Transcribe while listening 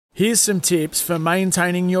Here's some tips for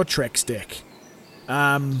maintaining your Trex deck.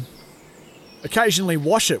 Occasionally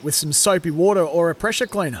wash it with some soapy water or a pressure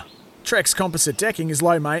cleaner. Trex composite decking is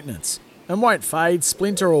low maintenance and won't fade,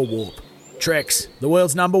 splinter or warp. Trex, the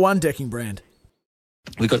world's #1 decking brand.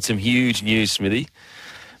 We've got some huge news, Smithy.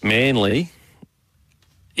 Manly,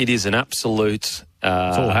 it is an absolute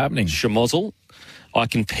it's all happening. Schmozzle. I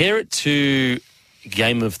compare it to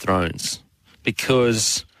Game of Thrones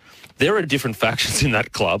because there are different factions in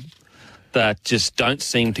that club that just don't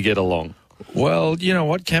seem to get along. Well, you know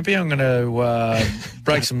what, Campy? I'm going to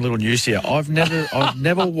break some little news here. I've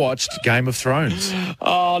never watched Game of Thrones.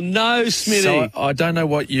 Oh no, Smithy! So I don't know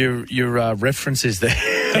what your reference is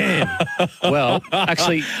there. Well,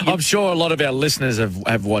 actually, I'm sure a lot of our listeners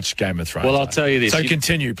have watched Game of Thrones. Well, I'll tell you this. So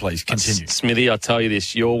continue, please. Continue, Smithy. I'll tell you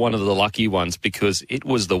this. You're one of the lucky ones because it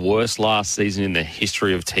was the worst last season in the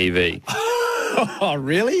history of TV. Oh,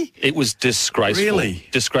 really? It was disgraceful. Really?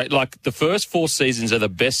 Like, the first 4 seasons are the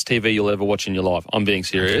best TV you'll ever watch in your life. I'm being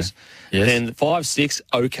serious. Okay. Yes. Then 5, 6,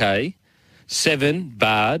 okay. 7,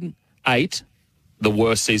 bad. 8, the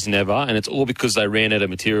worst season ever. And it's all because they ran out of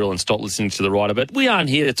material and stopped listening to the writer. But we aren't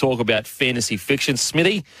here to talk about fantasy fiction,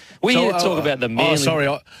 Smithy. We're here to talk about the Manly... Sorry,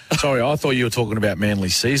 I thought you were talking about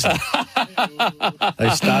Manly's season. They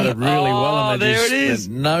started really well and there it is.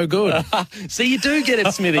 No good. See, you do get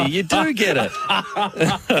it, Smithy. You do get it.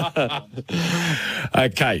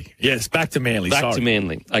 Okay, yes, back to Manly. Back to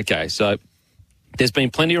Manly. Okay, so there's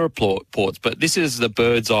been plenty of reports, but this is the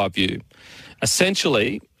bird's eye view.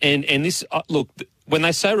 Essentially, and this, look, when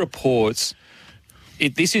they say reports,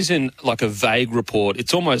 this isn't like a vague report.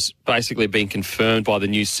 It's almost basically been confirmed by the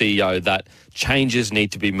new CEO that changes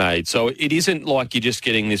need to be made. So it isn't like you're just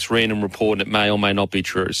getting this random report and it may or may not be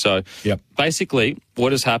true. So basically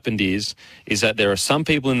what has happened is that there are some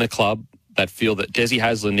people in the club that feel that Des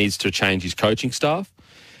Hasler needs to change his coaching staff,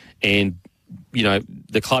 and you know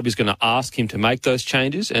the club is going to ask him to make those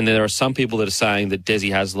changes. And there are some people that are saying that Des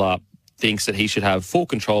Hasler thinks that he should have full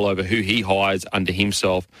control over who he hires under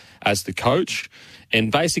himself as the coach.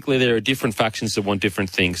 And basically there are different factions that want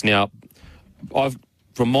different things. Now,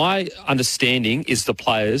 from my understanding, is the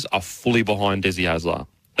players are fully behind Des Hasler.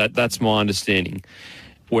 That's my understanding.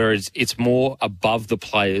 Whereas it's more above the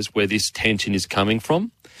players where this tension is coming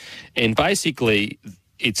from. And basically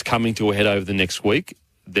it's coming to a head over the next week.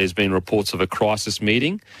 There's been reports of a crisis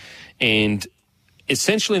meeting, and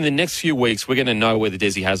essentially in the next few weeks, we're going to know whether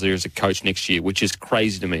Des Hasler is a coach next year, which is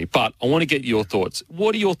crazy to me. But I want to get your thoughts.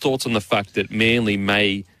 What are your thoughts on the fact that Manly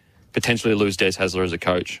may potentially lose Des Hasler as a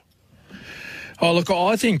coach? Oh, look,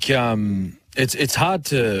 I think it's hard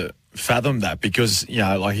to fathom that because, you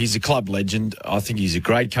know, like he's a club legend. I think he's a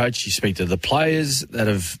great coach. You speak to the players that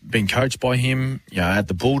have been coached by him, you know, at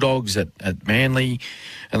the Bulldogs, at Manly,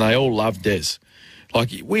 and they all love Des.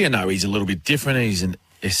 Like, we know he's a little bit different. He's an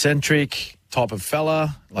eccentric type of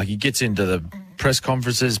fella. Like, he gets into the press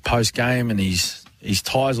conferences post-game and his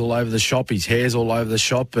tie's all over the shop, his hair's all over the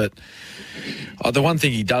shop. But the one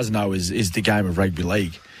thing he does know is the game of rugby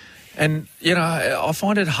league. And, you know, I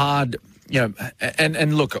find it hard, you know,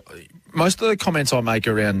 and look, most of the comments I make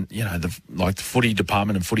around, you know, the footy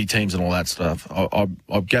department and footy teams and all that stuff, I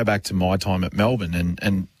go back to my time at Melbourne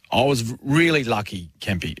and I was really lucky,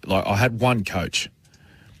 Kempy. Like, I had one coach.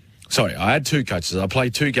 Sorry, I had 2 coaches. I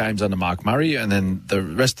played 2 games under Mark Murray, and then the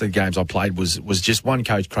rest of the games I played was just one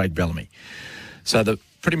coach, Craig Bellamy. So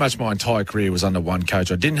pretty much my entire career was under one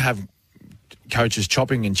coach. I didn't have coaches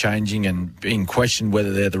chopping and changing and being questioned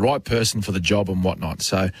whether they're the right person for the job and whatnot.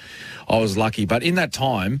 So I was lucky. But in that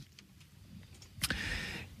time,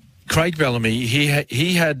 Craig Bellamy, he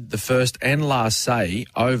had the first and last say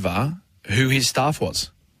over who his staff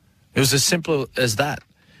was. It was as simple as that.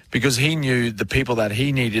 Because he knew the people that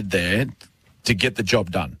he needed there to get the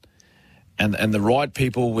job done. And the right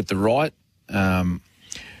people with the right,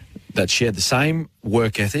 that shared the same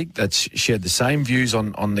work ethic, that shared the same views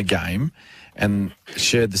on the game, and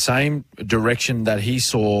shared the same direction that he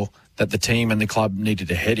saw that the team and the club needed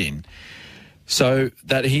to head in. So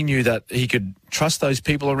that he knew that he could trust those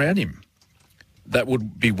people around him that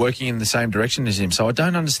would be working in the same direction as him. So I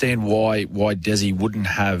don't understand why Desi wouldn't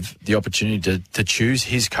have the opportunity to choose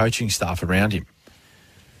his coaching staff around him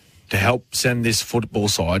to help send this football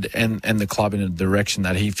side and the club in a direction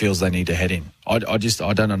that he feels they need to head in. I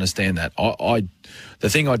don't understand that. The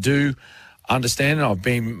thing I do understand, and I've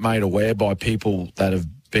been made aware by people that have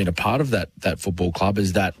been a part of that football club,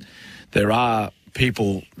 is that there are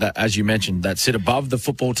people that, as you mentioned, that sit above the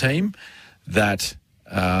football team that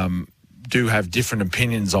do have different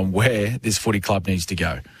opinions on where this footy club needs to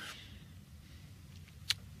go.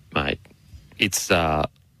 Mate, it's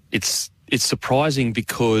it's surprising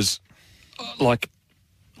because, like,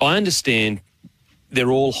 I understand they're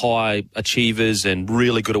all high achievers and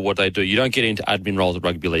really good at what they do. You don't get into admin roles at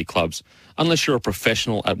rugby league clubs unless you're a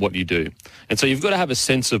professional at what you do. And so you've got to have a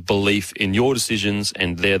sense of belief in your decisions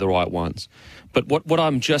and they're the right ones. But what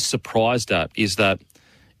I'm just surprised at is that,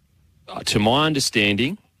 to my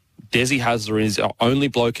understanding, Des Hasler is our only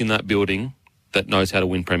bloke in that building that knows how to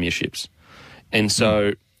win premierships. And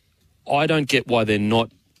so I don't get why they're not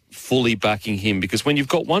fully backing him, because when you've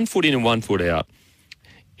got 1 foot in and 1 foot out,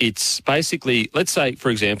 it's basically, let's say, for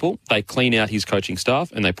example, they clean out his coaching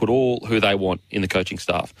staff and they put all who they want in the coaching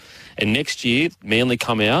staff. And next year, Manly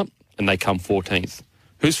come out and they come 14th.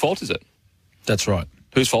 Whose fault is it? That's right.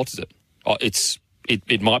 Whose fault is it? Oh,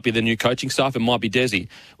 it might be the new coaching staff, it might be Desi.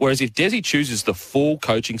 Whereas if Desi chooses the full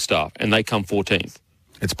coaching staff and they come 14th,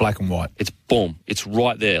 it's black and white. it's boom. It's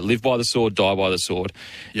right there. Live by the sword, die by the sword.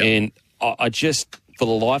 Yep. And I just, for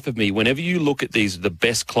the life of me, whenever you look at the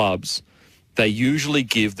best clubs, they usually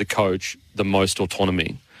give the coach the most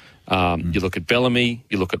autonomy. You look at Bellamy,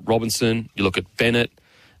 you look at Robinson, you look at Bennett,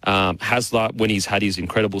 Hasler when he's had his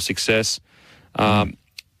incredible success. Do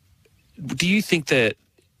you think that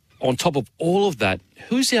on top of all of that,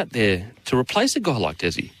 who's out there to replace a guy like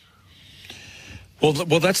Desi? Well,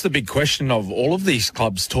 that's the big question of all of these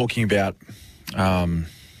clubs talking about,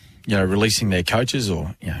 releasing their coaches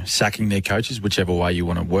or sacking their coaches, whichever way you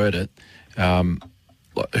want to word it.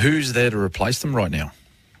 Who's there to replace them right now?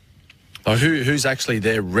 Like who's actually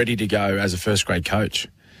there ready to go as a first grade coach?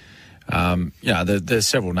 There's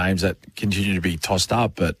several names that continue to be tossed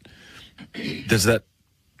up, but does that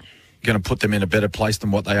going to put them in a better place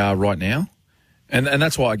than what they are right now? And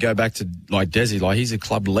that's why I go back to like Desi, like he's a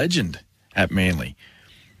club legend at Manly.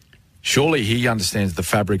 Surely he understands the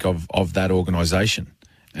fabric of that organisation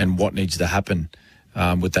and what needs to happen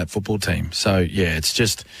with that football team. So yeah,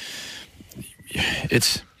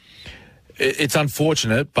 it's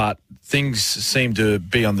unfortunate, but things seem to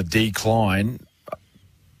be on the decline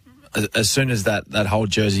as soon as that whole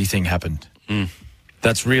Jersey thing happened.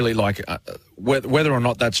 That's really like whether or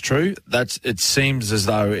not that's true. It seems as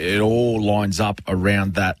though it all lines up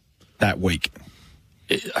around that week.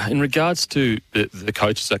 In regards to the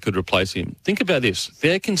coaches that could replace him, think about this: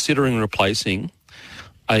 they're considering replacing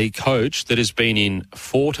a coach that has been in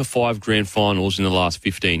 4 to 5 grand finals in the last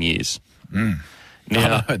 15 years.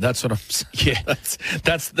 Now, that's what I'm saying. Yeah,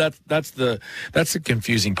 that's the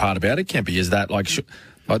confusing part about it, Kempy, is that like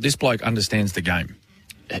this bloke understands the game.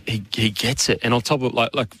 He gets it, and on top of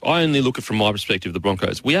like I only look at it from my perspective. The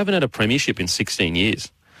Broncos, we haven't had a premiership in 16 years,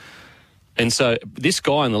 and so this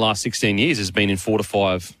guy in the last 16 years has been in 4 to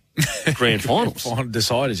 5 grand finals,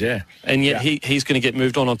 deciders, yeah, and yet he's going to get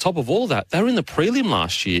moved on. On top of all that, they were in the prelim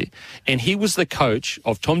last year, and he was the coach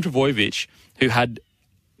of Tom Trbojevic, who had,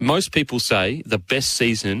 most people say, the best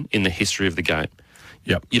season in the history of the game.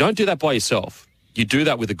 Yep. You don't do that by yourself. You do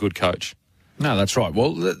that with a good coach. No, that's right.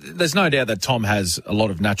 Well, there's no doubt that Tom has a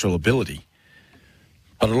lot of natural ability,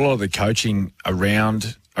 but a lot of the coaching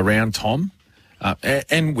around Tom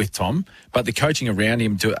and with Tom, but the coaching around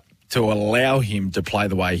him to allow him to play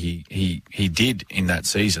the way he did in that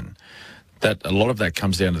season, that a lot of that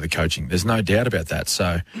comes down to the coaching. There's no doubt about that.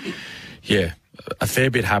 So, yeah, a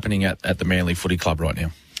fair bit happening at the Manly Footy Club right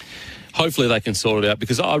now. Hopefully they can sort it out,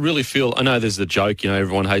 because I really feel, I know there's the joke,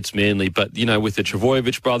 everyone hates Manly, but, with the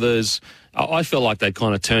Trbojevic brothers, I feel like they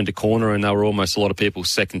kind of turned a corner and they were almost a lot of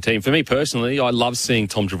people's second team. For me personally, I love seeing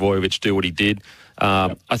Tom Trbojevic do what he did.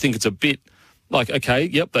 I think it's a bit like, okay,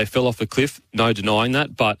 yep, they fell off a cliff, no denying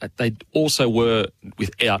that, but they also were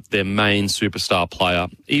without their main superstar player.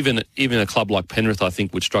 Even a club like Penrith, I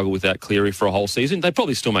think, would struggle without Cleary for a whole season. They'd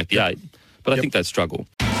probably still make the 8, but I think they'd struggle.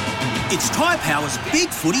 It's Tyre Power's Big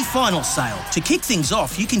Footy Final Sale. To kick things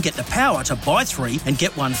off, you can get the power to buy 3 and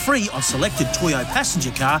get 1 free on selected Toyo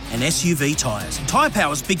passenger car and SUV tyres. Tyre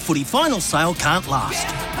Power's Big Footy Final Sale can't last.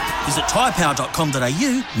 Visit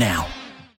tyrepower.com.au now.